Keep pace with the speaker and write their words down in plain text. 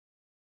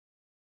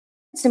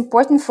It's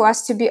important for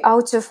us to be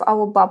out of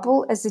our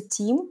bubble as a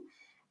team,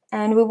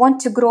 and we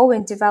want to grow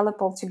and develop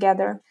all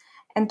together.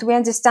 And we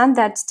understand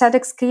that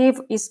TEDx Kyiv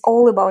is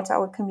all about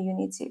our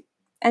community.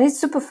 And it's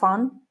super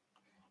fun.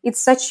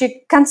 It's such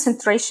a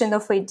concentration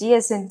of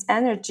ideas and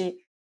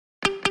energy.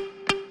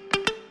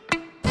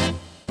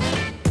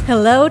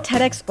 Hello,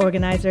 TEDx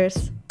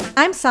organizers.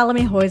 I'm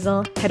Salome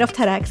Heusel, head of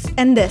TEDx,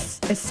 and this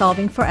is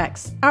Solving for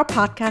X, our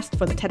podcast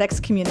for the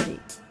TEDx community.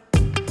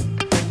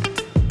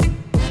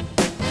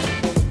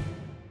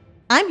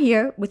 I'm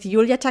here with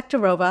Yulia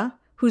Taktarova,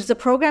 who's the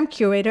program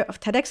curator of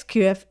TEDx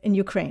Kyiv in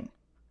Ukraine.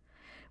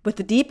 With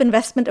the deep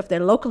investment of their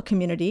local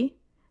community,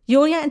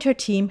 Yulia and her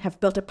team have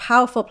built a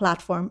powerful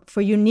platform for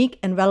unique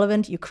and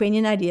relevant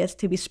Ukrainian ideas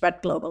to be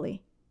spread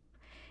globally.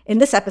 In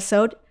this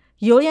episode,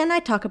 Yulia and I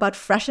talk about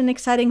fresh and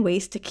exciting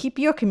ways to keep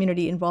your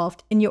community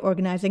involved in your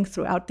organizing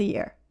throughout the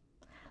year.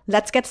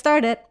 Let's get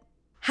started.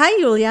 Hi,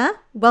 Yulia.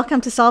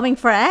 Welcome to Solving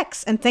for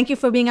X, and thank you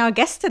for being our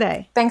guest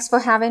today. Thanks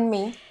for having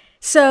me.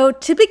 So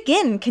to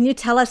begin, can you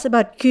tell us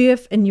about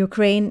Kyiv in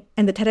Ukraine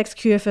and the TEDx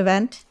Kyiv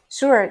event?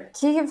 Sure.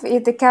 Kyiv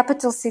is the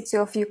capital city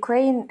of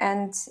Ukraine,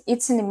 and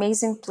it's an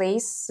amazing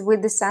place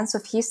with a sense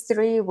of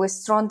history, with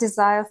strong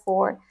desire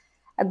for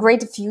a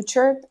great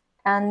future.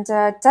 And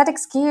TEDx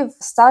Kyiv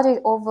started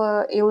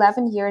over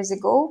 11 years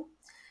ago.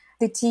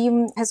 The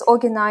team has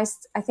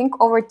organized, I think,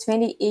 over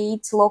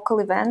 28 local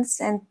events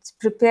and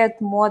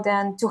prepared more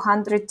than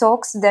 200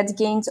 talks that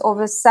gained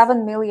over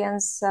 7 million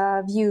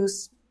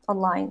views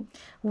online.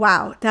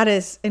 Wow, that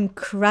is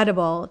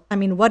incredible. I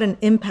mean, what an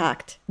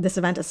impact this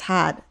event has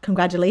had.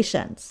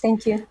 Congratulations.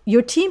 Thank you.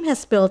 Your team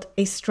has built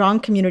a strong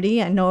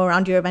community, I know,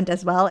 around your event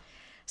as well.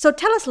 So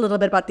tell us a little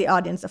bit about the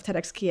audience of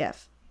TEDx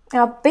Kyiv.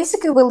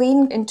 Basically, we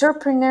lean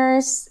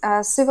entrepreneurs,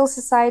 civil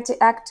society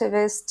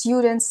activists,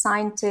 students,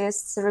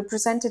 scientists,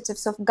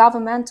 representatives of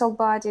governmental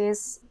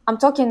bodies. I'm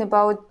talking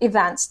about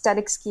events,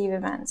 TEDx Kyiv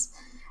events.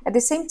 At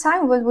the same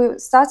time, when we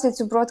started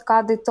to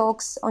broadcast the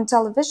talks on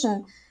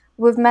television,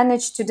 we've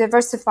managed to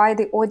diversify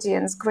the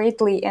audience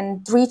greatly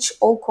and reach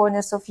all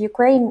corners of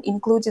Ukraine,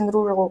 including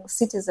rural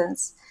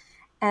citizens.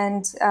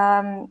 And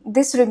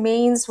this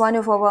remains one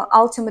of our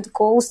ultimate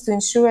goals, to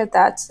ensure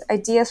that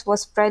ideas were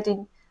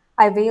spreading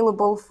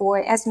available for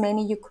as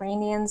many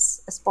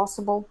Ukrainians as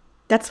possible.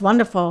 That's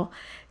wonderful.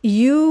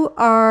 You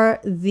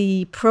are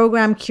the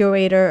program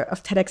curator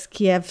of TEDx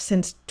Kyiv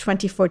since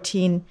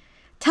 2014.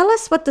 Tell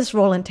us what this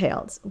role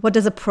entails. What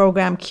does a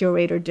program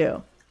curator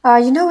do?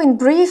 In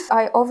brief,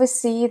 I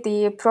oversee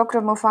the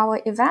program of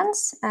our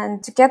events,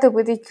 and together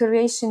with the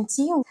curation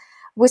team,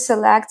 we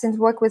select and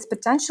work with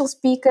potential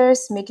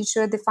speakers, making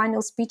sure the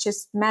final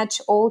speeches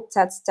match all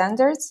TED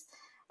standards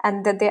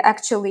and that they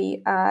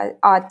actually are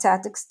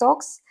TEDx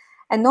talks.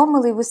 And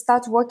normally we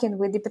start working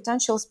with the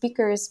potential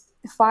speakers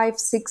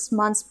 5-6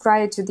 months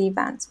prior to the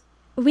event.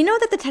 We know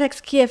that the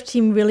TEDx Kyiv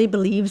team really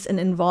believes in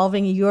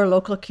involving your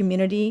local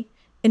community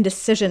in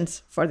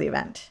decisions for the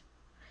event.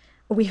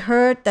 We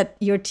heard that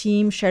your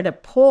team shared a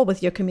poll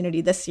with your community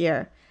this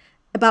year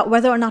about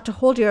whether or not to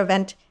hold your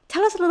event.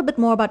 Tell us a little bit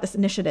more about this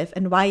initiative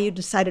and why you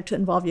decided to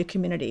involve your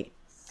community.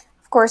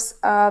 Of course,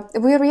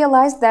 we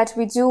realized that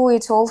we do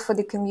it all for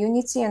the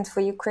community and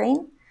for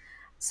Ukraine.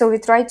 So we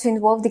try to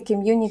involve the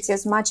community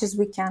as much as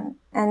we can.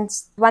 And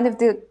one of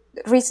the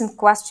recent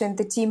questions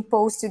the team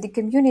posed to the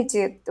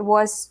community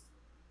was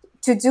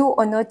to do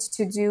or not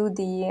to do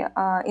the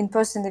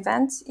in-person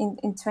event in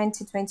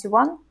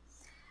 2021.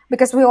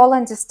 Because we all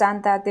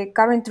understand that the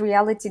current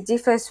reality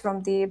differs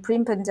from the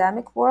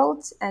pre-pandemic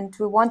world, and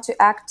we want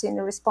to act in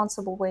a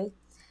responsible way.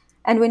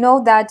 And we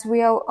know that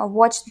we are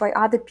watched by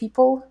other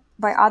people,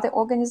 by other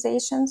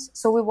organizations.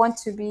 So we want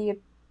to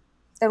be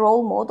a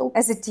role model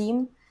as a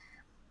team.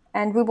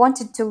 And we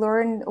wanted to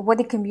learn what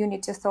the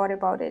community thought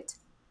about it.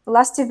 The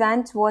last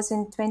event was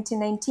in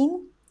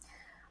 2019.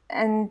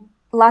 And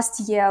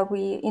last year,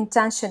 we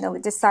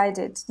intentionally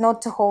decided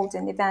not to hold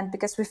an event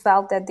because we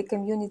felt that the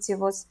community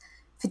was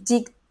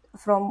fatigued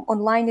from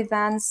online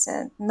events,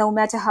 no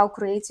matter how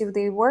creative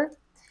they were.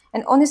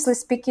 And honestly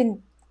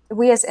speaking,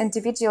 we as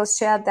individuals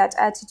shared that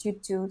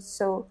attitude too.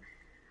 So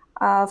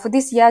for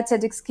this year,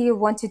 TEDx Kyiv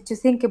wanted to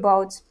think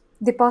about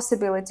the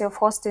possibility of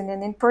hosting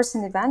an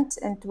in-person event,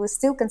 and we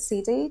still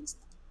consider it,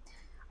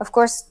 of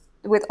course,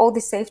 with all the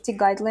safety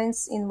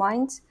guidelines in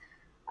mind.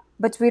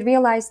 But we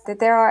realized that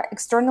there are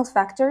external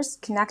factors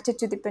connected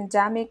to the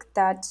pandemic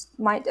that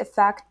might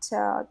affect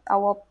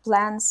our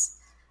plans,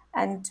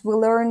 and we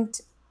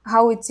learned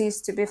how it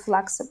is to be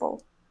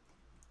flexible.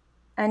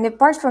 And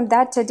apart from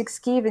that, TEDx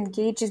Kyiv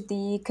engages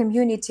the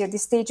community at the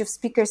stage of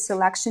speaker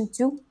selection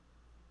too.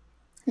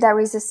 There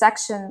is a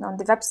section on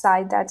the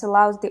website that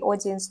allows the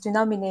audience to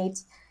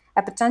nominate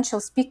a potential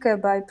speaker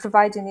by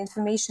providing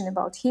information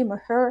about him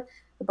or her,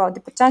 about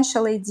the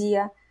potential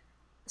idea.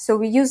 So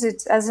we use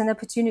it as an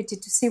opportunity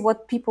to see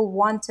what people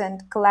want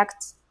and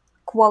collect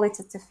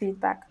qualitative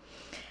feedback.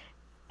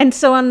 And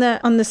so on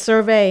the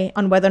survey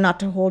on whether or not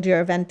to hold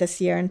your event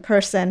this year in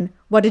person,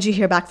 what did you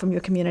hear back from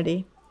your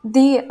community?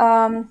 The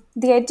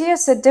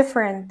ideas are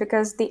different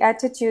because the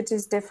attitude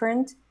is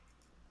different.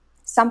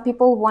 Some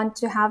people want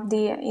to have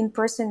the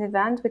in-person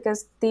event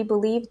because they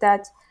believe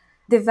that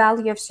the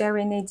value of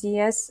sharing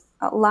ideas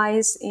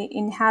lies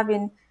in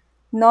having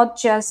not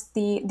just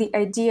the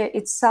idea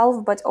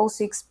itself, but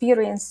also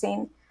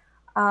experiencing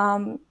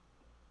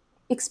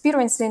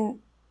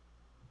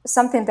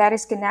something that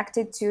is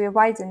connected to a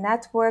wider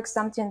network,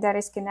 something that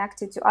is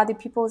connected to other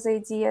people's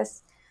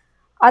ideas.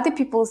 Other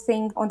people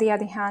think, on the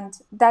other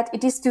hand, that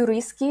it is too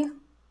risky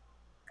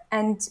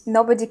and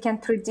nobody can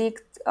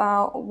predict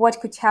what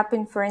could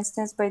happen, for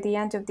instance, by the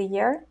end of the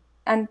year.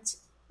 And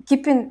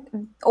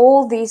keeping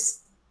all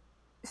this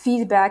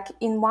feedback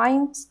in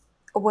mind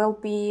will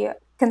be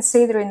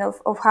considering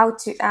of how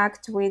to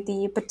act with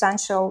the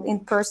potential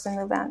in-person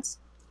events.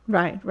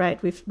 Right,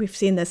 right. We've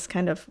seen this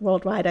kind of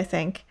worldwide, I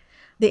think,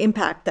 the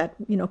impact that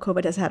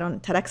COVID has had on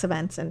TEDx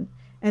events and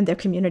their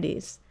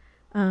communities.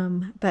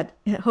 But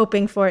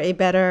hoping for a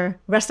better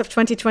rest of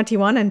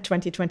 2021 and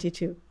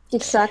 2022.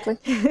 Exactly.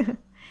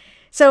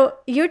 So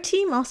your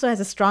team also has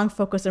a strong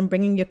focus on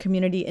bringing your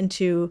community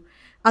into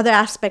other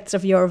aspects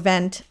of your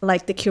event,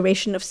 like the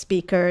curation of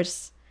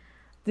speakers,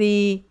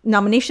 the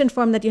nomination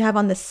form that you have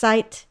on the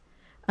site,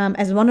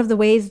 as one of the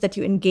ways that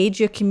you engage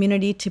your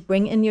community to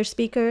bring in your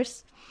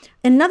speakers.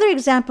 Another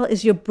example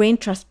is your Brain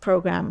Trust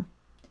program.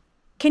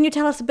 Can you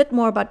tell us a bit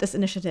more about this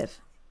initiative?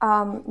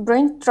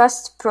 Brain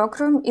Trust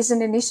program is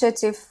an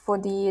initiative for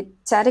the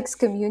TEDx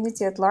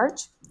community at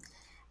large.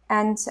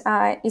 And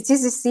it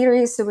is a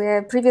series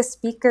where previous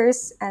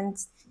speakers and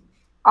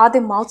other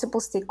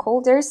multiple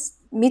stakeholders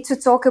meet to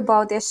talk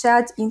about their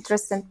shared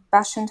interest and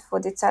passion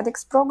for the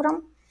TEDx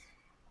program.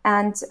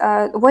 And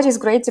what is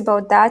great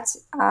about that,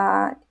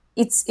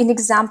 it's an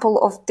example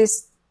of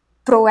this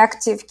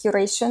proactive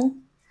curation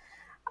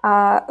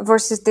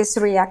versus this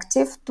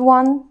reactive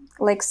one,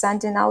 like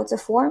sending out a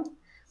form.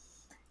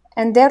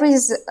 And there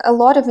is a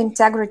lot of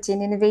integrity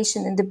and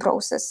innovation in the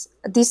process.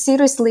 This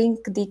series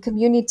link the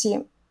community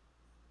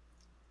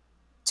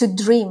to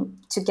dream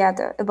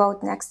together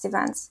about next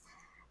events,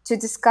 to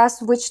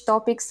discuss which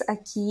topics are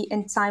key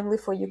and timely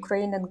for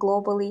Ukraine and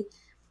globally.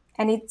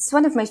 And it's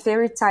one of my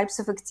favorite types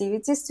of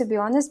activities, to be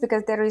honest,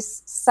 because there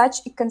is such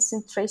a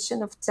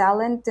concentration of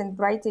talent and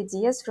bright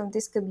ideas from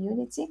this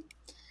community.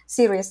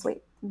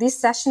 Seriously, this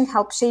session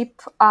helped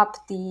shape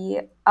up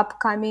the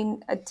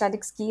upcoming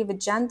TEDx Kyiv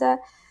agenda.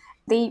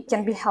 They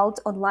can be held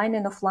online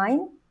and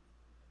offline.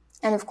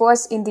 And of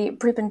course, in the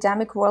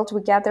pre-pandemic world,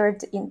 we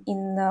gathered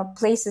in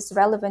places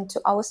relevant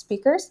to our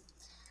speakers.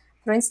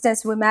 For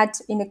instance, we met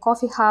in a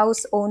coffee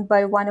house owned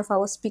by one of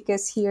our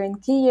speakers here in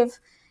Kyiv,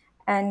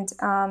 and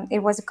it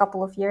was a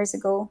couple of years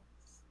ago.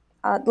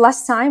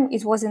 Last time,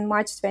 it was in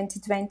March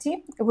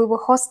 2020. We were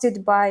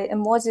hosted by a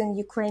modern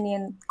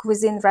Ukrainian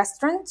cuisine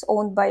restaurant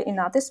owned by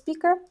another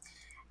speaker,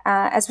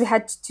 as we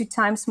had 2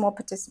 times more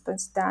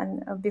participants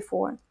than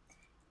before.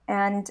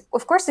 And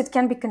of course, it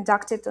can be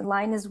conducted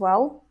online as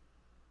well.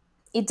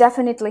 It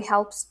definitely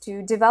helps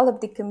to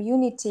develop the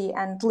community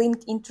and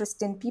link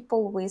interested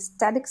people with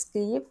TEDx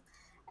Kyiv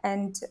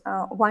and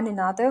one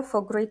another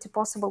for greater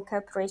possible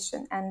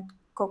cooperation and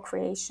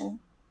co-creation.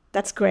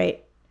 That's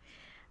great.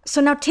 So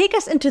now take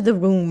us into the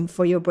room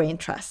for your Brain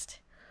Trust.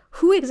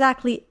 Who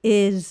exactly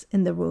is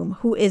in the room?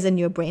 Who is in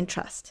your Brain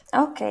Trust?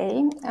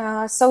 Okay,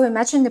 so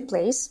imagine a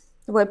place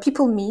where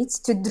people meet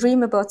to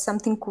dream about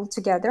something cool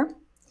together.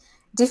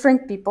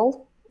 Different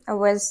people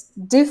with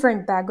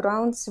different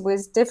backgrounds,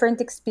 with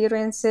different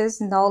experiences,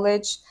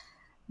 knowledge,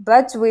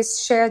 but with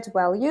shared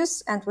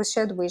values and with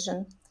shared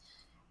vision.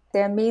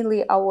 They're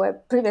mainly our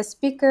previous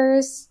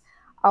speakers,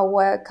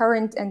 our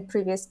current and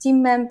previous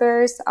team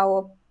members,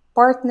 our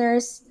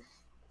partners,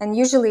 and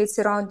usually it's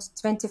around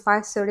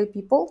 25, 30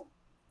 people.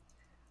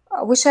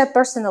 We share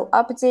personal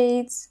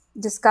updates,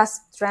 discuss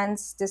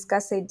trends,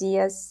 discuss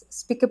ideas,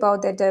 speak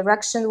about the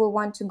direction we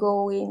want to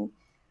go in,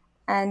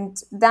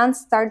 and then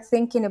start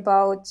thinking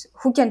about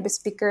who can be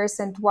speakers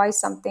and why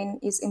something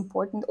is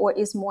important or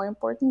is more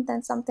important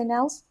than something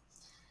else.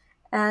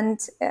 And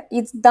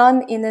it's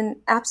done in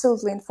an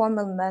absolutely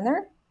informal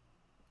manner.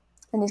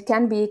 And it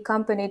can be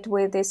accompanied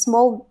with a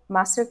small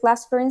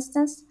masterclass, for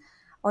instance,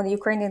 on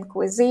Ukrainian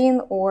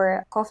cuisine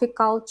or coffee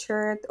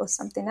culture or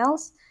something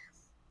else.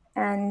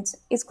 And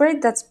it's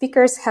great that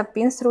speakers have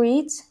been through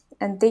it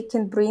and they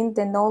can bring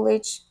the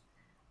knowledge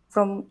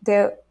from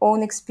their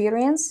own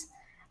experience,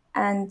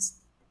 and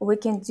we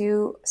can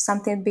do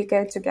something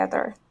bigger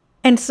together.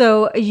 And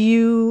so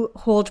you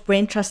hold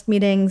Brain Trust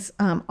meetings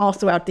all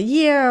throughout the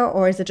year,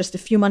 or is it just a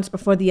few months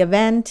before the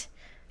event?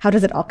 How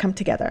does it all come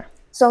together?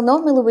 So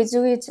normally we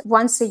do it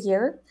once a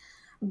year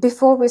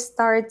before we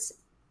start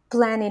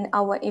planning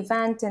our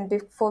event and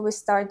before we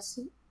start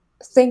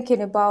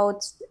thinking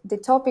about the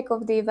topic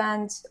of the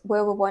event,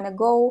 where we want to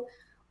go,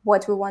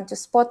 what we want to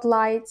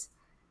spotlight.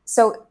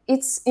 So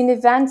it's an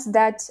event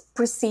that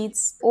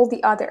precedes all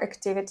the other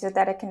activities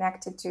that are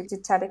connected to the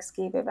TEDx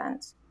Kyiv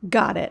event.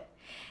 Got it.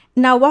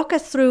 Now walk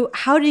us through,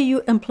 how do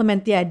you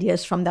implement the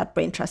ideas from that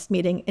Brain Trust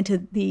meeting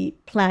into the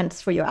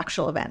plans for your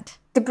actual event?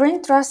 The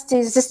Brain Trust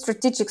is a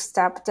strategic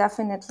step,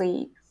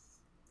 definitely.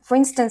 For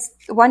instance,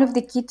 one of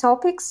the key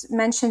topics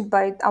mentioned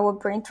by our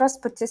Brain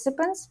Trust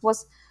participants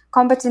was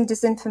combating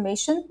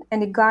disinformation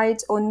and a guide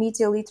on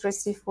media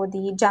literacy for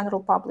the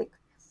general public.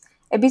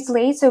 A bit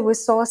later, we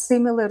saw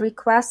similar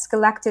requests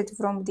collected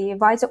from the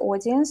wider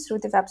audience through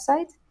the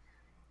website.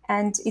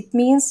 And it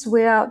means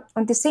we are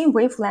on the same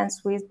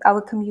wavelengths with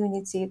our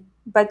community.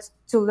 But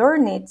to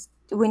learn it,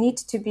 we need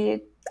to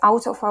be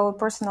out of our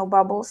personal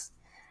bubbles.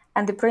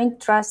 And the Brain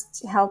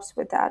Trust helps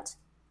with that.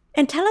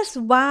 And tell us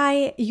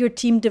why your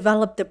team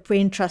developed the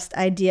Brain Trust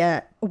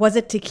idea. Was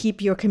it to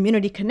keep your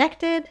community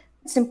connected?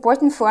 It's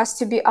important for us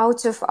to be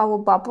out of our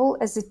bubble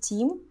as a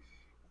team,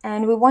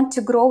 and we want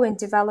to grow and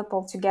develop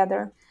all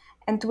together.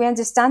 And we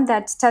understand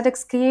that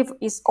TEDx Kyiv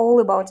is all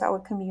about our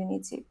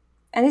community.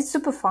 And it's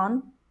super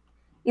fun.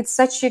 It's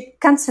such a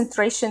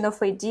concentration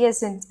of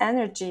ideas and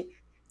energy.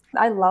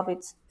 I love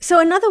it. So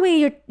another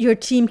way your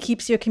team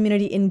keeps your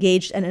community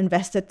engaged and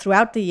invested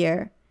throughout the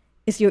year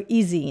is your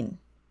e-zine.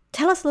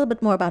 Tell us a little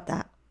bit more about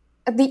that.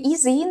 The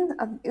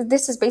e-zine,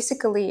 this is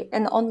basically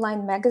an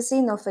online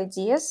magazine of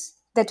ideas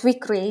that we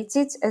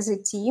created as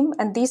a team.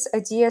 And these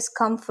ideas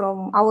come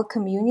from our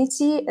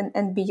community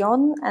and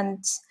beyond.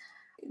 And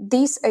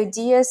these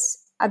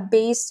ideas are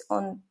based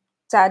on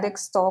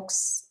TEDx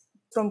talks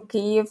from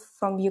Kyiv,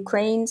 from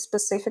Ukraine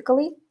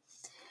specifically.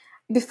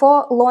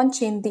 Before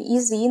launching the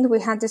e-zine, we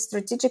had a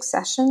strategic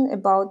session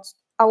about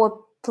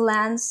our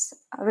plans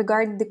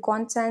regarding the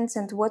content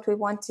and what we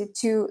wanted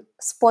to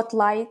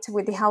spotlight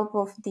with the help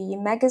of the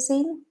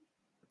magazine.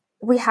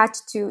 We had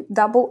to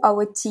double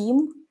our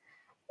team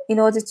in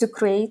order to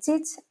create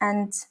it.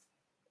 And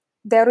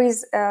there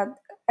is a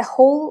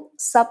whole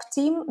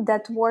sub-team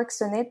that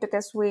works on it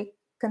because we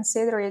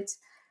consider it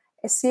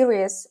a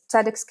serious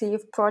TEDx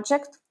Kyiv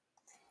project.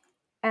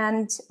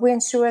 And we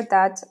ensure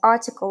that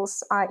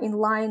articles are in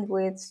line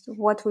with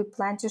what we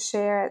plan to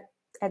share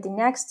at the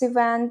next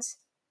event,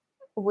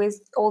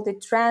 with all the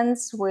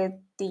trends, with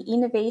the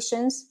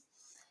innovations.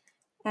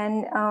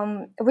 And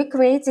we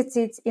created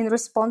it in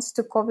response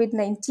to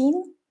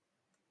COVID-19,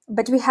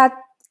 but we had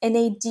an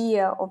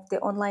idea of the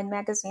online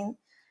magazine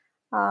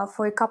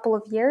for a couple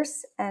of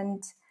years.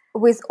 And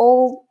with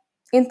all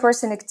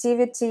in-person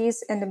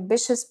activities and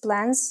ambitious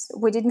plans,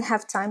 we didn't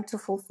have time to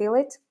fulfill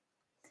it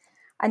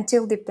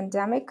until the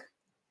pandemic.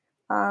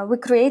 We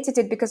created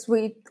it because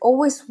we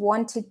always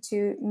wanted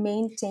to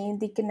maintain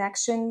the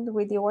connection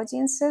with the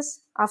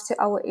audiences after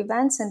our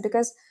events, and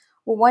because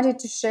we wanted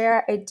to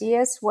share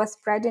ideas worth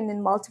spreading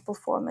in multiple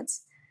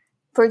formats.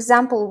 For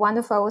example, one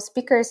of our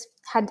speakers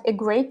had a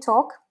great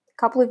talk a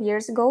couple of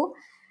years ago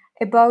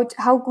about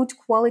how good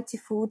quality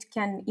food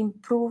can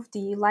improve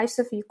the lives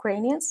of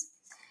Ukrainians.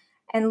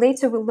 And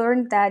later we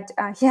learned that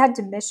he had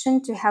the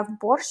mission to have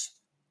borscht,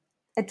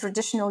 a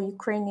traditional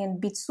Ukrainian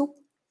beet soup,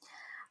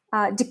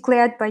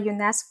 declared by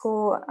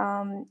UNESCO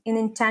an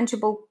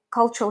intangible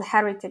cultural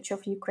heritage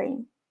of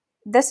Ukraine.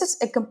 This is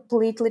a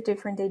completely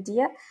different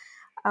idea,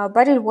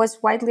 but it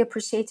was widely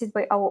appreciated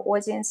by our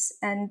audience.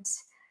 And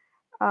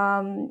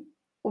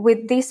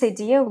with this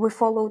idea, we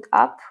followed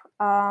up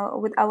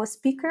with our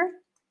speaker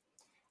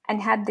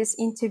and had this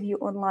interview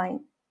online.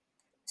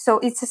 So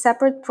it's a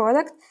separate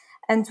product,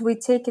 and we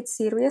take it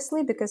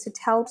seriously because it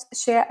helps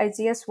share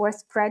ideas worth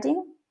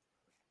spreading,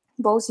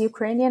 both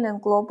Ukrainian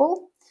and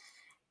global.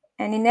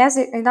 And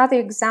another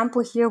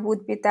example here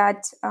would be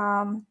that,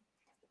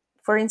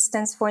 for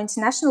instance, for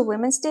International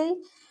Women's Day,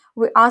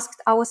 we asked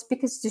our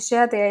speakers to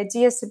share their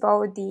ideas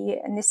about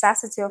the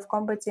necessity of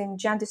combating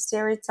gender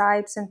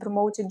stereotypes and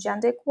promoting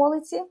gender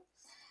equality.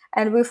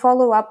 And we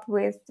follow up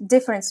with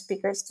different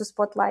speakers to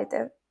spotlight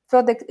their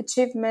further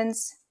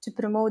achievements, to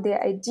promote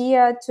their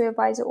idea to a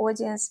wider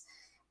audience.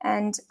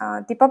 And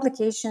the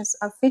publications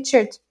are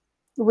featured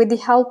with the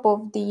help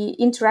of the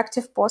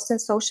interactive posts in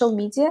social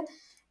media,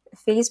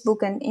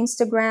 Facebook and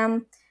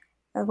Instagram,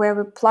 where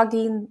we plug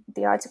in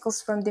the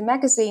articles from the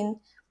magazine.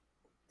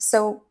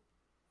 So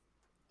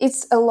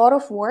it's a lot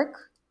of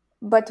work,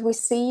 but we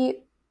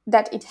see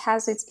that it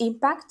has its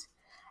impact.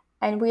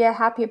 And we are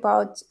happy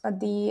about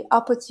the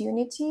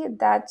opportunity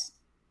that,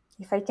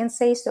 if I can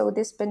say so,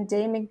 this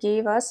pandemic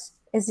gave us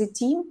as a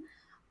team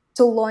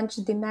to launch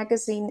the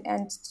magazine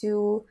and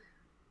to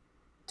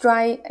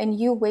try a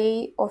new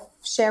way of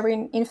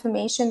sharing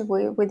information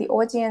with the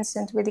audience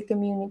and with the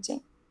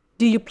community.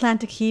 Do you plan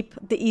to keep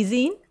the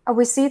e-zine?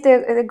 We see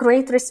the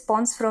great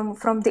response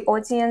from the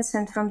audience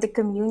and from the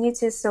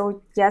community.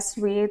 So yes,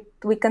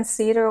 we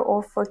consider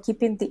of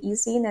keeping the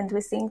e-zine, and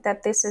we think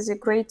that this is a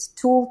great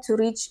tool to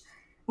reach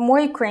more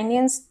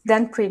Ukrainians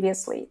than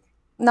previously.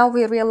 Now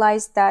we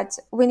realize that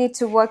we need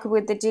to work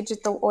with the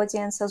digital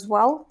audience as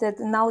well,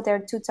 that now there are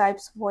two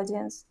types of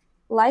audience,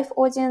 live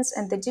audience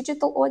and the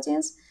digital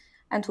audience.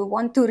 And we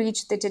want to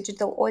reach the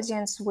digital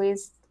audience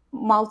with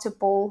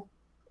multiple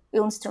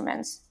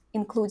instruments,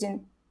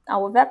 including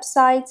our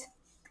website,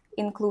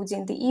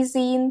 including the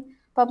e-zine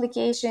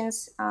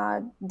publications,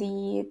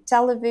 the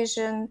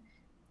television,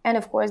 and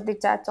of course the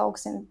TED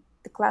Talks in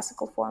the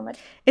classical format.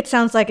 It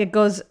sounds like it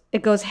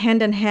goes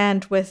hand in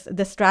hand with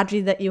the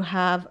strategy that you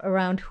have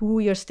around who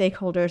your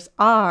stakeholders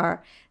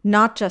are,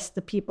 not just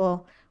the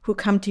people who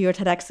come to your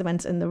TEDx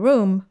events in the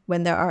room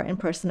when there are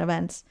in-person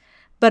events,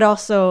 but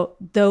also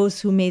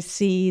those who may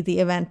see the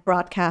event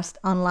broadcast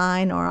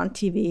online or on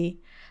TV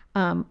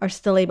are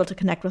still able to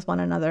connect with one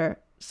another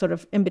sort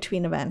of in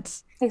between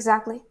events.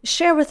 Exactly.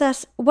 Share with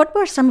us, what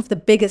were some of the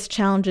biggest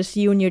challenges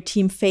you and your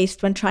team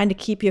faced when trying to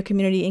keep your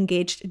community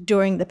engaged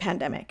during the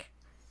pandemic?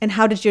 And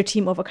how did your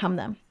team overcome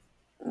them?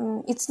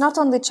 It's not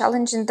only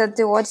challenging that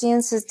the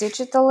audience is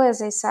digital,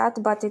 as I said,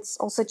 but it's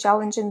also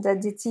challenging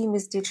that the team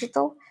is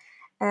digital.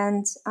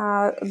 And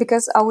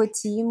because our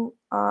team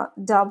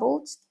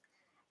doubled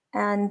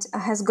and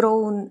has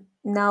grown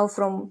now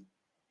from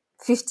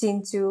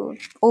 15 to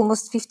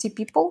almost 50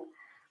 people,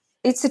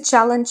 it's a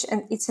challenge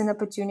and it's an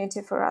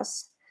opportunity for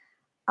us.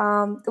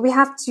 We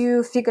have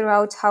to figure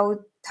out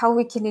how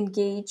we can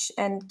engage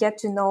and get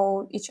to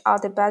know each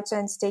other better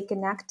and stay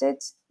connected,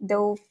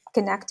 though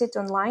connected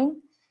online.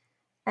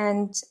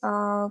 And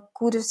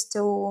kudos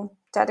to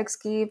TEDx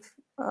Kyiv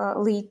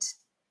lead,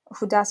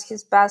 who does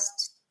his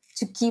best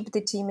to keep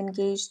the team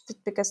engaged,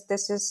 because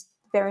this is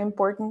very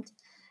important,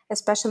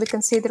 especially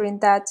considering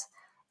that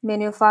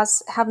many of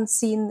us haven't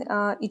seen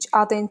each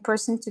other in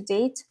person to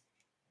date.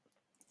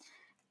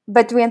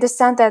 But we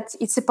understand that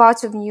it's a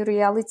part of new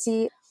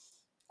reality.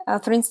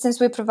 For instance,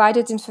 we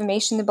provided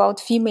information about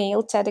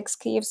female TEDx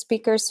Kyiv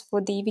speakers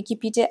for the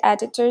Wikipedia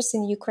editors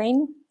in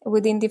Ukraine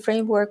within the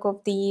framework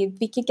of the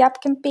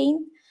Wikigap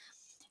campaign.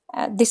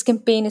 This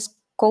campaign is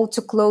called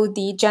to close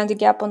the gender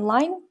gap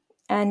online,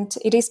 and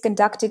it is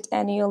conducted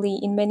annually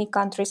in many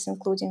countries,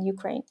 including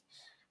Ukraine.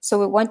 So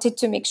we wanted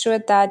to make sure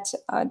that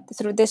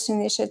through this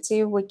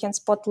initiative, we can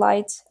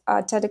spotlight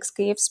TEDx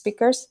Kyiv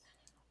speakers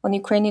on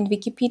Ukrainian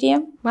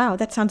Wikipedia. Wow,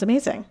 that sounds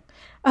amazing.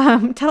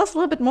 Tell us a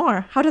little bit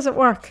more. How does it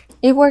work?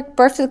 It worked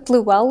perfectly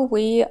well.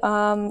 We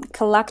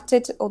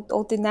collected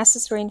all the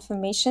necessary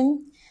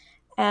information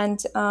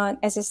and,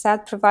 as I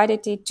said,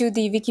 provided it to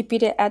the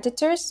Wikipedia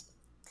editors.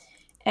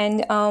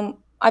 And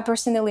I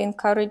personally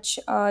encourage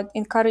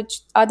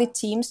other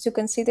teams to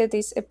consider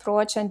this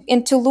approach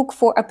and to look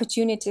for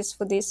opportunities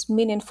for these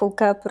meaningful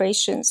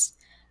cooperations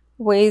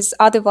with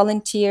other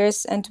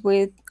volunteers and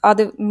with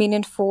other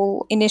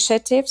meaningful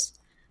initiatives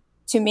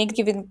to make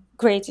even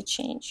greater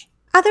change.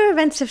 Other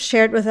events have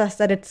shared with us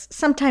that it's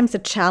sometimes a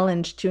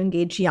challenge to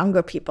engage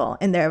younger people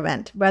in their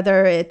event,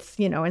 whether it's,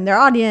 in their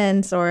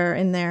audience or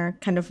in their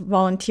kind of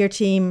volunteer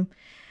team.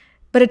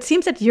 But it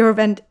seems that your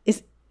event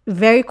is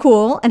very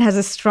cool and has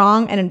a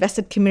strong and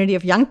invested community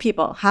of young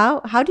people. How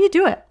do you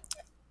do it?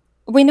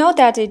 We know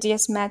that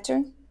ideas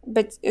matter,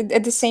 but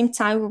at the same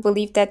time, we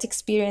believe that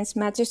experience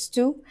matters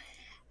too.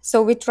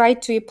 So we try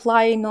to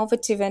apply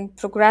innovative and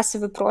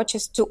progressive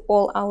approaches to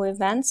all our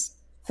events.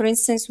 For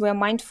instance, we are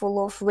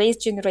mindful of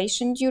waste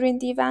generation during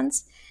the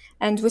events,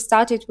 and we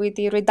started with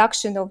the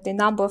reduction of the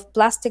number of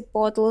plastic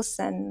bottles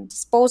and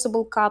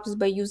disposable cups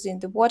by using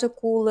the water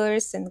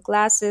coolers and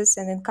glasses,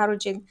 and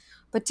encouraging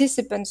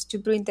participants to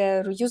bring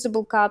their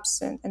reusable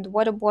cups and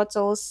water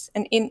bottles,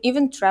 and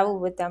even travel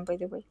with them, by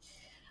the way.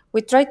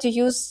 We try to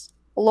use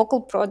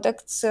local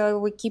products.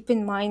 We keep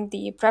in mind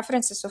the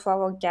preferences of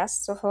our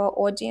guests, of our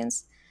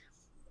audience,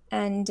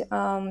 and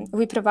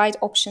we provide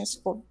options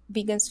for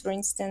vegans, for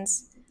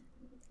instance.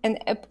 And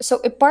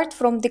so apart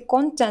from the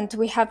content,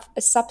 we have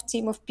a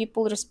sub-team of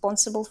people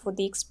responsible for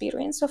the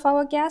experience of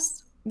our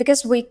guests,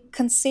 because we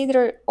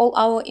consider all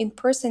our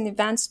in-person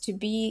events to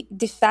be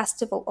the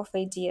festival of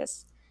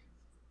ideas.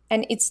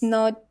 And it's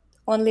not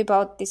only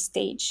about the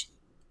stage.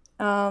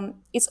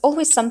 It's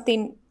always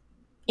something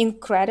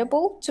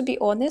incredible, to be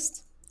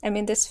honest. I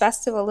mean, this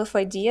festival of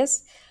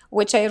ideas,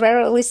 which I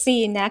rarely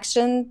see in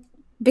action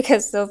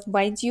because of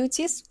my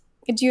duties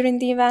during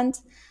the event.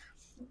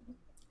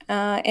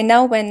 And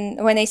now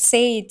when I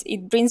say it,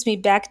 it brings me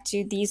back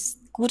to these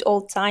good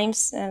old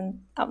times,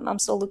 and I'm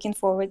so looking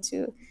forward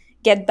to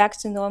get back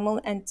to normal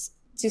and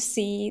to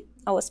see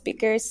our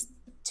speakers,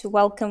 to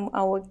welcome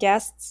our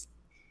guests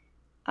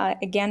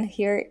again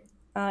here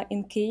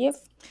in Kyiv.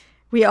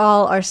 We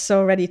all are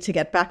so ready to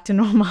get back to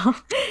normal.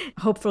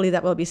 Hopefully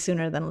that will be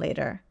sooner than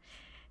later.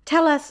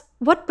 Tell us,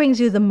 what brings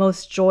you the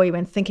most joy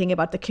when thinking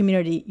about the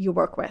community you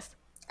work with?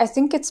 I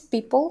think it's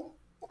people,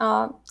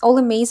 all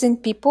amazing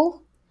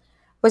people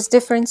with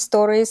different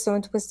stories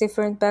and with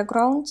different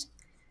backgrounds,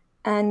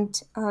 and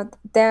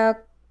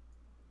their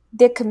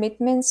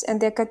commitments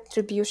and their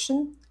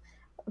contribution,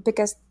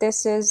 because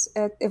this is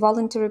a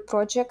voluntary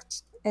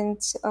project, and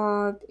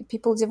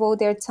people devote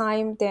their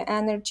time, their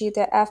energy,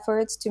 their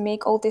efforts to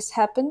make all this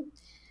happen,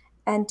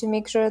 and to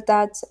make sure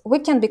that we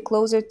can be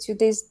closer to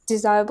this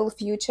desirable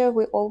future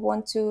we all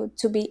want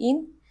to be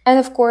in. And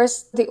of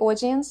course, the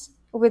audience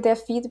with their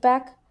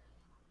feedback,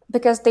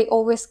 because they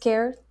always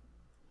care.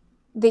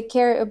 They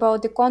care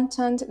about the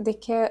content, they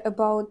care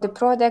about the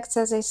products,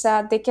 as I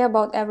said, they care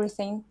about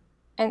everything.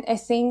 And I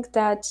think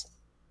that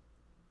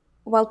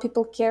while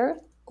people care,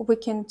 we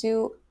can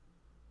do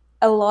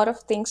a lot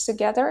of things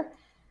together,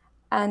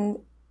 and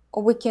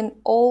we can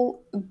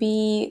all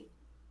be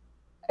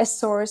a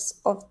source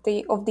of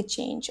the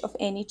change, of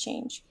any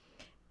change.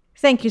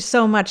 Thank you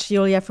so much,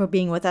 Julia, for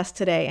being with us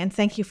today, and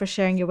thank you for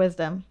sharing your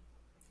wisdom.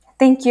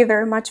 Thank you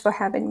very much for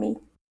having me.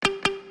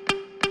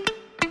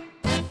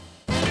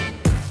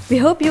 We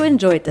hope you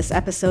enjoyed this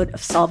episode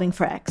of Solving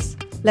for X.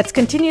 Let's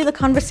continue the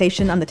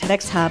conversation on the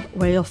TEDx Hub,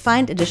 where you'll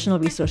find additional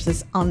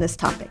resources on this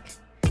topic.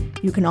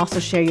 You can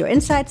also share your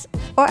insights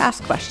or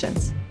ask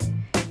questions.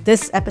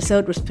 This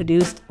episode was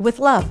produced with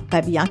love by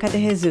Bianca de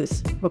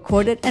Jesus,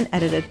 recorded and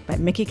edited by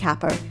Mickey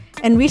Capper,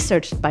 and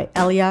researched by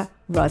Elia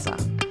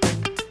Raza.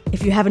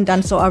 If you haven't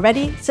done so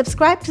already,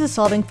 subscribe to the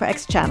Solving for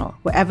X channel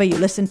wherever you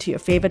listen to your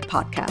favorite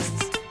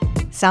podcasts: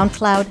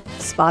 SoundCloud,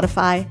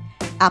 Spotify,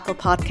 Apple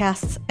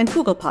Podcasts, and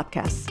Google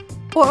Podcasts,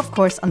 or of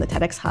course on the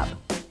TEDx Hub.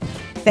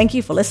 Thank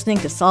you for listening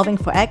to Solving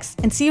for X,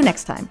 and see you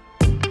next time.